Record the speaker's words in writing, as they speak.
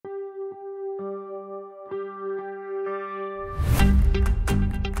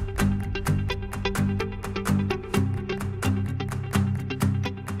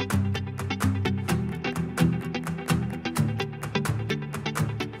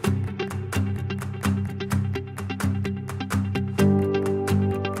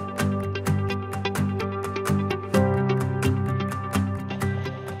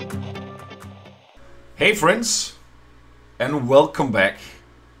Hey friends, and welcome back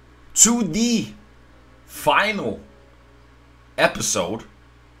to the final episode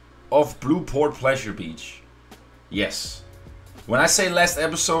of Blueport Pleasure Beach. Yes, when I say last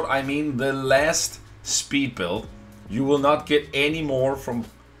episode, I mean the last speed build. You will not get any more from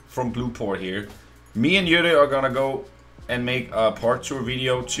Blueport here. Me and Jure are gonna go and make a part tour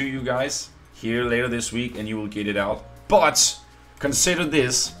video to you guys here later this week, and you will get it out. But consider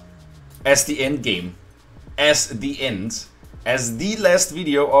this as the end game, as the last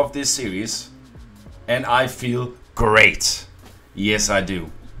video of this series, and I feel great. Yes, I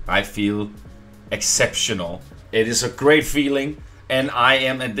do. I feel exceptional. It is a great feeling, and I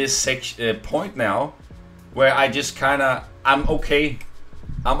am at this point now where I just I'm okay.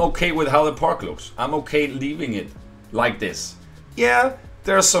 I'm okay with how the park looks. I'm okay leaving it like this. Yeah,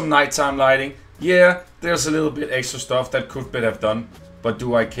 there's some nighttime lighting. Yeah, there's a little bit extra stuff that could have done, but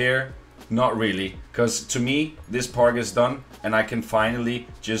do I care? Not really, because to me this park is done and I can finally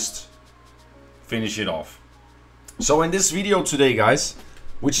just finish it off. So in this video today, guys,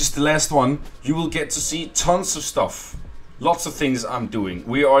 which is the last one, you will get to see tons of stuff, lots of things I'm doing.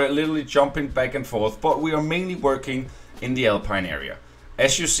 We are literally jumping back and forth, but we are mainly working in the Alpine area.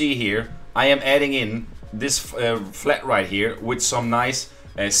 As you see here, I am adding in this flat right here with some nice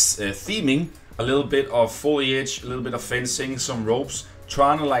theming, a little bit of foliage, a little bit of fencing, some ropes,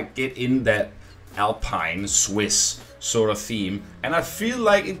 trying to like get in that Alpine Swiss sort of theme, and I feel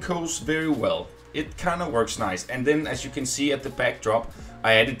like it goes very well. It kind of works nice. And then as you can see at the backdrop,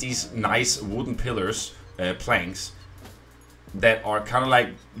 I added these nice wooden pillars, planks, that are kind of like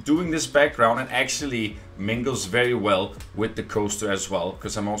doing this background and actually mingles very well with the coaster as well,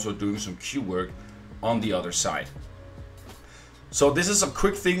 because I'm also doing some queue work on the other side. So this is a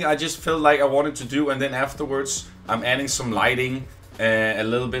quick thing I just felt like I wanted to do, and then afterwards I'm adding some lighting, a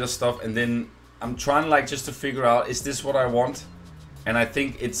little bit of stuff, and then I'm trying like just to figure out, is this what I want? And I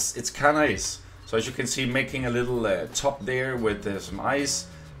think it's kind of is. So as you can see, making a little top there with some ice,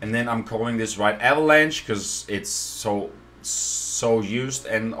 and then I'm calling this right avalanche because it's so used,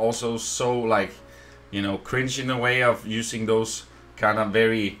 and also so like, you know, cringe in a way of using those kind of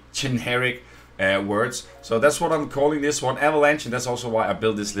very generic words. So that's what I'm calling this one, avalanche, and that's also why I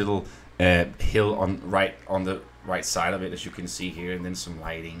built this little hill on the right side of it, as you can see here, and then some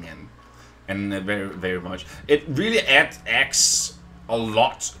lighting and very much. It really adds a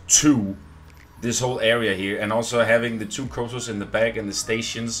lot to this whole area here, and also having the two coasters in the back and the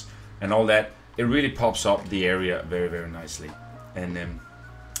stations and all that. It really pops up the area very nicely, and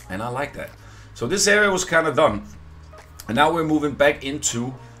I like that. So this area was kind of done, and now we're moving back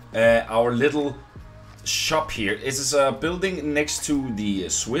into our little shop here. This is a building next to the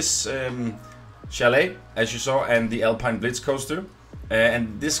Swiss chalet, as you saw, and the Alpine Blitz coaster.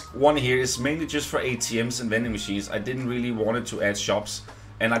 And this one here is mainly just for ATMs and vending machines. I didn't really want to add shops,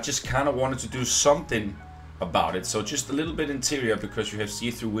 and I just kind of wanted to do something about it. So just a little bit interior, because you have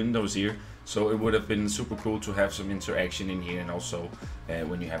see-through windows here. So it would have been super cool to have some interaction in here, and also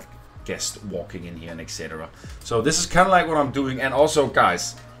when you have guests walking in here and etc. So this is kind of like what I'm doing. And also,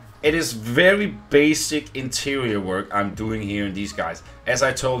 guys, it is very basic interior work I'm doing here in these guys. As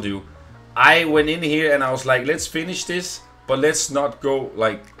I told you, I went in here and I was like, let's finish this, but let's not go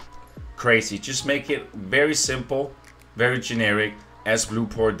like crazy. Just make it very simple, very generic, as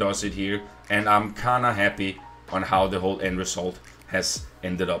Blueport does it here. And I'm kind of happy on how the whole end result has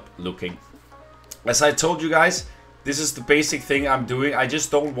ended up looking. As I told you guys, this is the basic thing I'm doing. I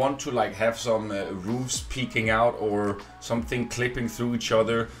just don't want to like have some roofs peeking out or something clipping through each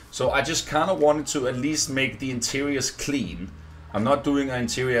other. So I just kind of wanted to at least make the interiors clean. I'm not doing an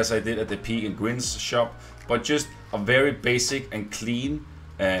interior as I did at the Peak and Grins shop, but just a very basic and clean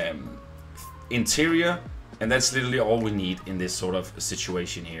interior. And that's literally all we need in this sort of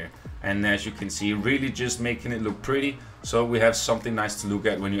situation here. And as you can see, really just making it look pretty, so we have something nice to look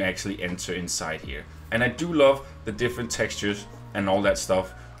at when you actually enter inside here. And I do love the different textures and all that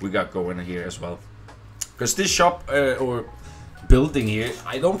stuff we got going here as well. Because this shop or building here,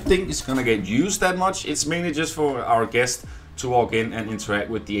 I don't think it's gonna get used that much. It's mainly just for our guests to walk in and interact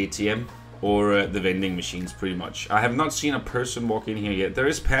with the ATM or the vending machines, pretty much. I have not seen a person walk in here yet. There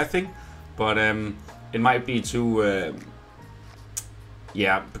is pathing, but it might be too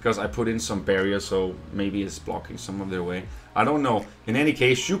yeah, because I put in some barriers, so maybe it's blocking some of their way. I don't know. In any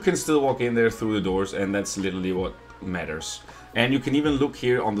case, you can still walk in there through the doors, and that's literally what matters. And you can even look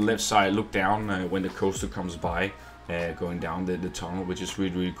here on the left side, look down when the coaster comes by, going down the tunnel, which is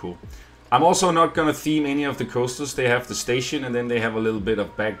really cool. I'm also not gonna theme any of the coasters. They have the station, and then they have a little bit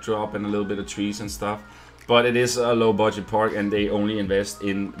of backdrop and a little bit of trees and stuff. But it is a low budget park, and they only invest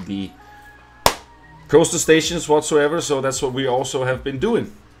in the coaster stations whatsoever. So that's what we also have been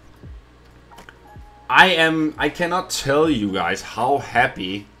doing. I cannot tell you guys how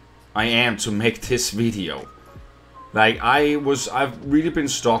happy I am to make this video. Like I've really been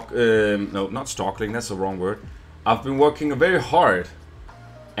no, not stalking, that's the wrong word. I've been working very hard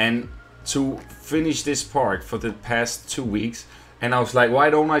and to finish this park for the past 2 weeks, and I was like, why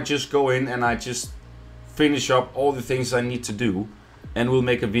don't I just go in and I just finish up all the things I need to do, and we'll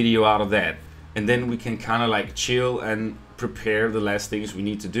make a video out of that, and then we can kind of like chill and prepare the last things we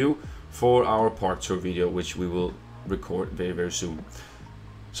need to do for our park tour video, which we will record very, very soon.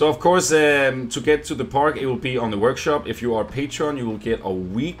 So of course, to get to the park, it will be on the workshop. If you are a patron, you will get a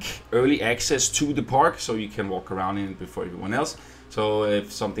week early access to the park, so you can walk around in it before everyone else. So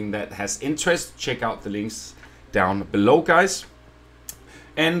if something that has interest, check out the links down below, guys.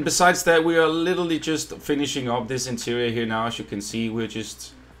 And besides that, we are literally just finishing up this interior here now. As you can see, we're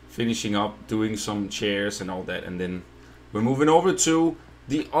just finishing up doing some chairs and all that, and then we're moving over to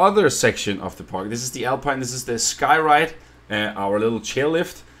the other section of the park. This is the Alpine, this is the Sky Ride, our little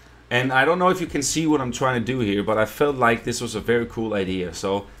chairlift. And I don't know if you can see what I'm trying to do here, but I felt like this was a very cool idea.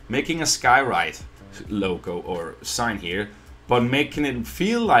 So making a Sky Ride logo or sign here, but making it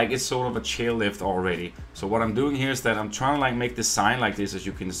feel like it's sort of a chairlift already. So what I'm doing here is that I'm trying to like make the sign like this, as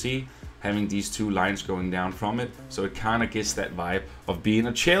you can see, having these two lines going down from it, so it kind of gets that vibe of being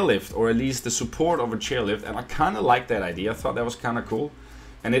a chairlift, or at least the support of a chairlift. And I kind of like that idea. I thought that was kind of cool,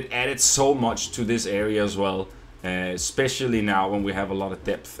 and it added so much to this area as well, especially now when we have a lot of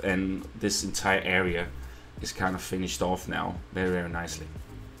depth and this entire area is kind of finished off now very, very nicely.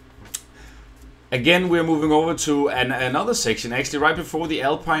 Again, we're moving over to another section, actually right before the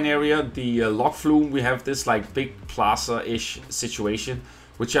Alpine area, the lock flume. We have this like big plaza-ish situation,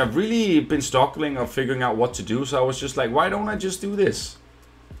 which I've really been struggling of figuring out what to do. So I was just like, why don't I just do this?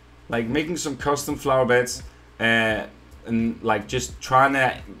 Like making some custom flower beds and like just trying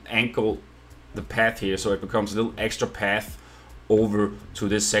to ankle the path here so it becomes a little extra path over to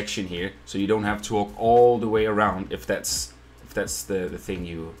this section here, so you don't have to walk all the way around if that's the thing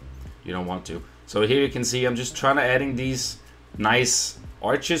you don't want to. So here you can see I'm just trying to adding these nice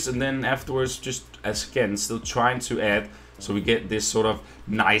arches, and then afterwards just again still trying to add so we get this sort of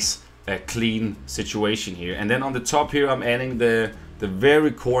nice clean situation here. And then on the top here I'm adding the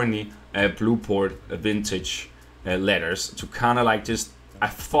very corny Blueport vintage letters to kind of like just, I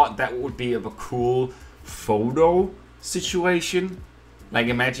thought that would be of a cool photo situation. Like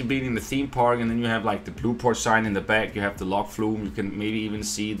imagine being in the theme park and then you have like the Blueport sign in the back, you have the lock flume, you can maybe even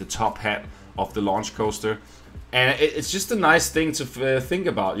see the top hat of the launch coaster. And it's just a nice thing to think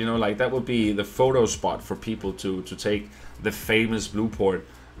about, you know, like that would be the photo spot for people to take the famous Blueport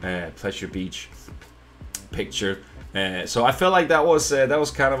Pleasure Beach picture. So I felt like that was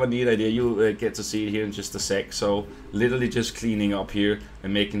kind of a neat idea. You'll get to see it here in just a sec. So literally just cleaning up here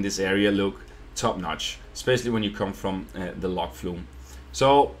and making this area look top notch, especially when you come from the lock flume.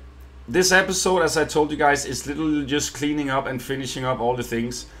 So this episode, as I told you guys, is literally just cleaning up and finishing up all the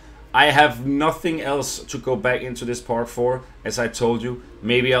things. I have nothing else to go back into this park for, as I told you.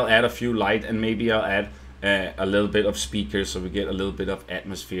 Maybe I'll add a few light, and maybe I'll add a little bit of speakers so we get a little bit of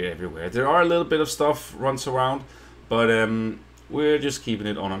atmosphere everywhere. There are a little bit of stuff runs around, but we're just keeping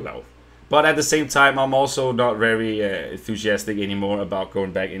it on a low. But at the same time, I'm also not very enthusiastic anymore about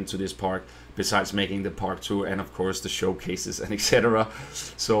going back into this park, besides making the park tour and of course the showcases and etc.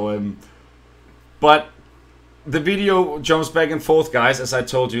 So but the video jumps back and forth, guys, as I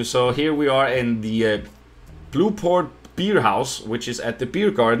told you. So here we are in the Blueport Beer House, which is at the beer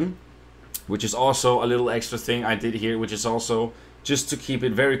garden, which is also a little extra thing I did here, which is also just to keep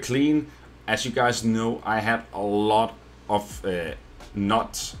it very clean. As you guys know, I had a lot of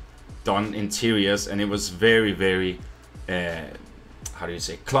not done interiors, and it was very, very how do you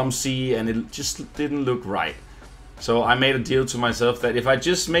say, clumsy, and it just didn't look right. So I made a deal to myself that if I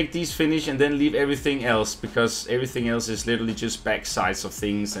just make these finish and then leave everything else, because everything else is literally just back sides of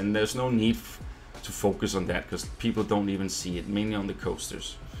things, and there's no need to focus on that because people don't even see it, mainly on the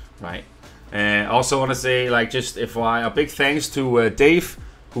coasters, right? I also want to say, like, just FYI, a big thanks to Dave,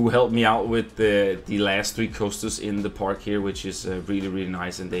 who helped me out with the last 3 coasters in the park here, which is really, really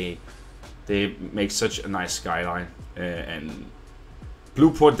nice, and they make such a nice skyline. And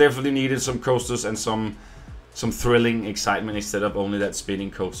Blueport definitely needed some coasters and some thrilling excitement instead of only that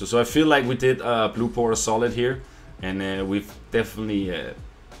spinning coaster. So I feel like we did Blueport a solid here, and we've definitely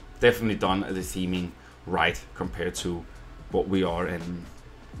done the theming right compared to what we are. And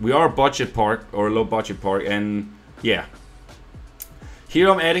we are a budget park, or a low budget park, and yeah. Here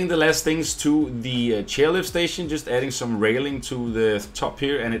I'm adding the last things to the chairlift station, just adding some railing to the top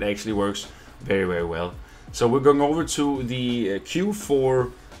here, and it actually works very, very well. So we're going over to the queue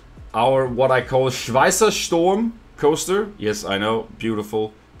for our, what I call Schweizer Sturm coaster. Yes, I know,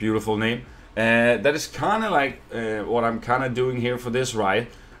 beautiful, beautiful name. That is kind of like what I'm kind of doing here for this ride.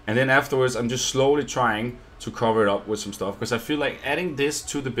 And then afterwards, I'm just slowly trying to cover it up with some stuff, because I feel like adding this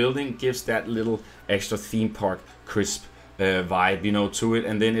to the building gives that little extra theme park crisp vibe, you know, to it.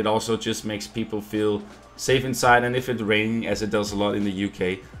 And then it also just makes people feel safe inside. And if it's raining, as it does a lot in the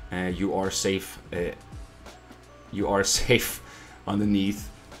UK, you are safe. You are safe underneath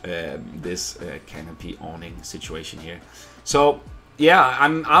this canopy awning situation here. So yeah,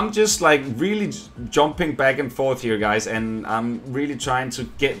 I'm just like really jumping back and forth here, guys, and I'm really trying to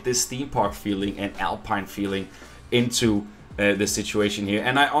get this theme park feeling and alpine feeling into the situation here.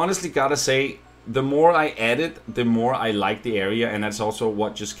 And I honestly gotta say, the more I add it, the more I like the area, and that's also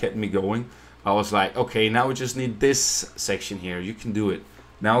what just kept me going. I was like, okay, now we just need this section here. You can do it.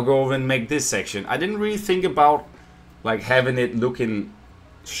 Now go over and make this section. I didn't really think about like having it looking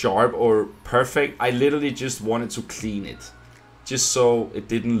sharp or perfect. I literally just wanted to clean it, just so it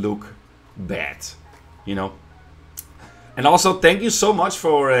didn't look bad, you know. And also thank you so much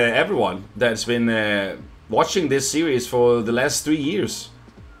for everyone that's been watching this series for the last 3 years.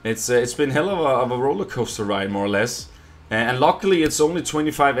 It's been hell of a roller coaster ride, more or less. And luckily it's only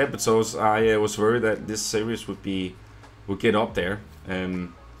 25 episodes. I was worried that this series would get up there.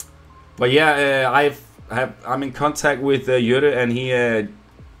 But yeah, I'm in contact with Jure, and he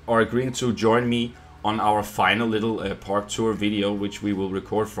are agreeing to join me on our final little park tour video, which we will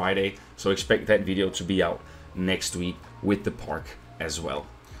record Friday. So expect that video to be out next week with the park as well.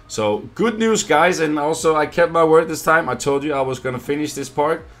 So good news, guys. And also I kept my word this time. I told you I was gonna finish this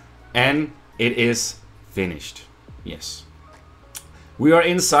park, and it is finished. Yes. We are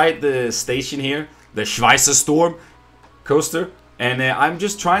inside the station here, the Schweizer Sturm coaster. And I'm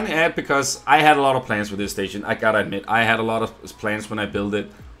just trying to add, because I had a lot of plans for this station. I gotta admit, I had a lot of plans when I built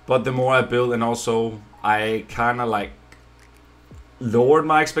it. But the more I build, and also I kind of like lowered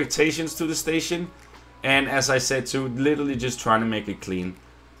my expectations to the station. And as I said too, literally just trying to make it clean.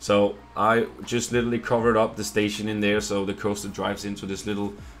 So I just literally covered up the station in there, so the coaster drives into this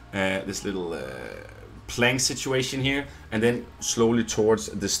little plank situation here, and then slowly towards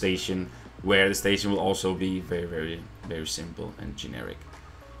the station, where the station will also be very, very, very simple and generic.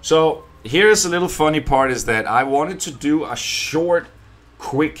 So here's a little funny part, is that I wanted to do a short,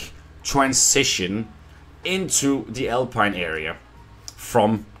 quick transition into the alpine area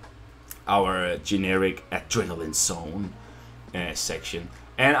from our generic adrenaline zone section.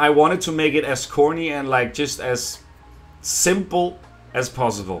 And I wanted to make it as corny and like just as simple as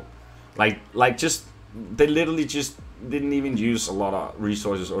possible. Like just, they literally just didn't even use a lot of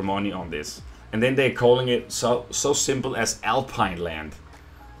resources or money on this. And then they're calling it so simple as Alpine Land.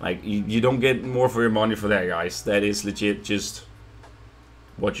 Like, you don't get more for your money for that, guys. That is legit just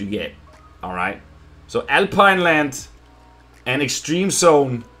what you get. Alright? So Alpine Land and Extreme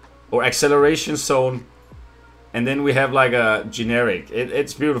Zone or Acceleration Zone. And then we have like a generic.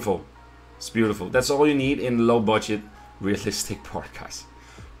 It's beautiful. It's beautiful. That's all you need in low budget realistic park, guys.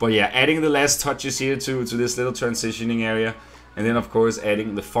 But yeah, adding the last touches here to this little transitioning area. And then of course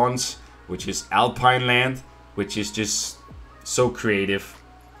adding the fonts, which is Alpine Land, which is just so creative,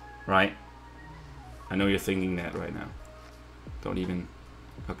 right? I know you're thinking that right now. Don't even,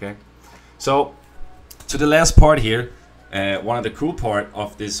 okay. So to the last part here, one of the cool part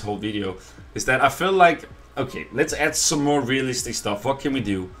of this whole video is that I feel like, okay, let's add some more realistic stuff. What can we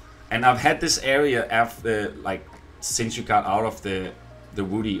do? And I've had this area after, like, since you got out of the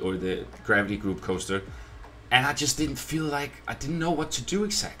Woody or the Gravity Group coaster, and I just didn't feel like, I didn't know what to do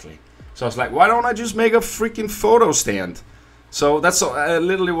exactly. So I was like, why don't I just make a freaking photo stand? So that's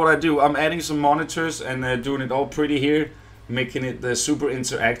literally what I do. I'm adding some monitors and doing it all pretty here, making it super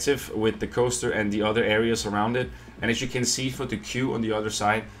interactive with the coaster and the other areas around it. And as you can see for the queue on the other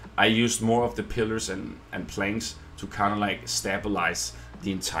side, I used more of the pillars and planks to kind of like stabilize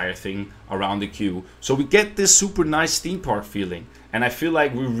the entire thing around the queue. So we get this super nice theme park feeling. And I feel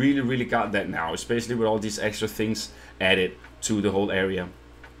like we really got that now, especially with all these extra things added to the whole area.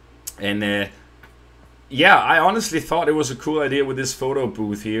 And yeah, I honestly thought it was a cool idea with this photo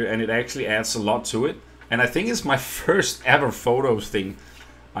booth here, and it actually adds a lot to it. And I think it's my first ever photos thing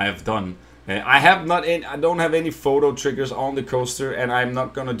I have done. I don't have any photo triggers on the coaster, and I'm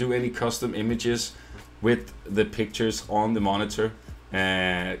not gonna do any custom images with the pictures on the monitor.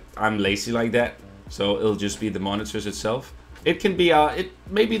 I'm lazy like that, so it'll just be the monitors itself. It can be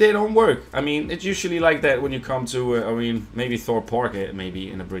maybe they don't work. I mean, it's usually like that when you come to I mean, maybe Thorpe Park,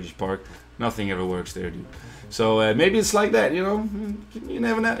 maybe in a British park, nothing ever works there, dude. So maybe it's like that, you know. You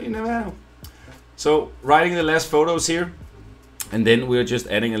never know. So writing the last photos here, and then we're just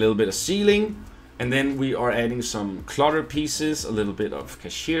adding a little bit of ceiling, and then we are adding some clutter pieces, a little bit of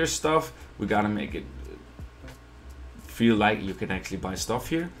cashier stuff. We gotta make it feel like you can actually buy stuff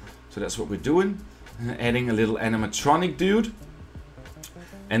here. So that's what we're doing. Adding a little animatronic dude.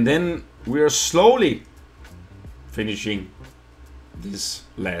 And then we are slowly finishing this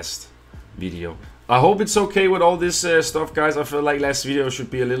last video. I hope it's okay with all this stuff, guys. I feel like last video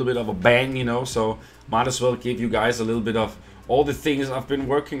should be a little bit of a bang, you know, so might as well give you guys a little bit of all the things I've been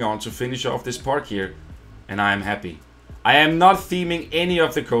working on to finish off this park here, and I am happy. I am not theming any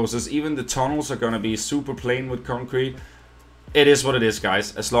of the coasters. Even the tunnels are gonna be super plain with concrete. It is what it is,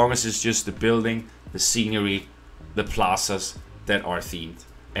 guys, as long as it's just the building, the scenery, the plazas that are themed.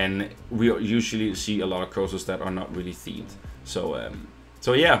 And we usually see a lot of coasters that are not really themed.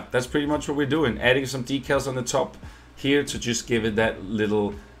 So yeah, that's pretty much what we're doing. Adding some decals on the top here to just give it that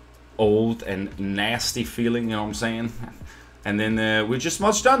little old and nasty feeling, you know what I'm saying? And then we're just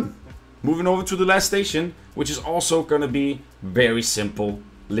much done. Moving over to the last station, which is also gonna be very simple,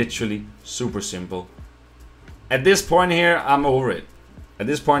 literally super simple. At this point here, I'm over it. At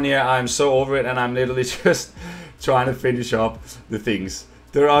this point here, I'm so over it, and I'm literally just trying to finish up the things.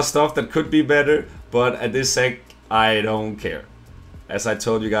 There are stuff that could be better, but at this sec, I don't care. As I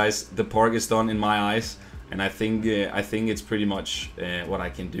told you guys, the park is done in my eyes, and I think it's pretty much what I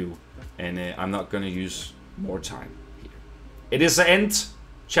can do, and I'm not gonna use more time here. It is the end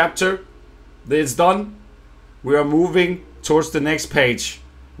chapter. It's done. We are moving towards the next page,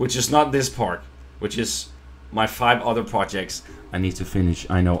 which is not this park, which is my 5 other projects I need to finish.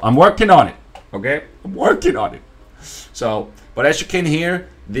 I know. I'm working on it. Okay? I'm working on it. So, but as you can hear,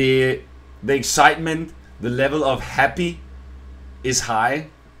 the excitement, the level of happy is high,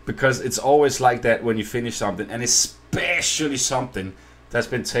 because it's always like that when you finish something, and especially something that's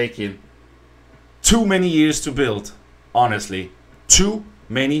been taking too many years to build. Honestly, too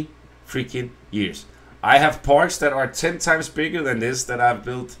many freaking years. I have parks that are 10 times bigger than this that I've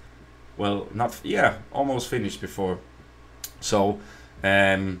built. Well, not, yeah, almost finished before. So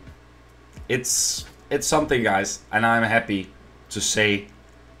it's something, guys, and I'm happy to say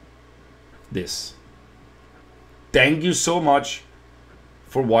this. Thank you so much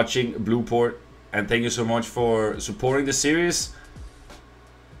for watching Blueport, and thank you so much for supporting the series.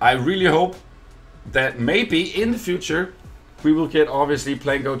 I really hope that maybe in the future we will get obviously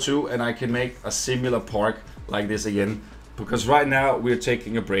Plango 2, and I can make a similar park like this again, because right now we're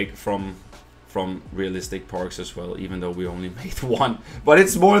taking a break from realistic parks as well, even though we only made one, but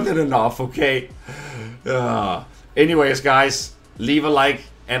it's more than enough, okay? Anyways, guys, leave a like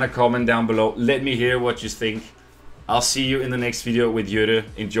and a comment down below. Let me hear what you think. I'll see you in the next video with Jure.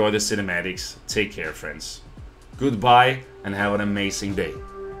 Enjoy the cinematics. Take care, friends. Goodbye and have an amazing day.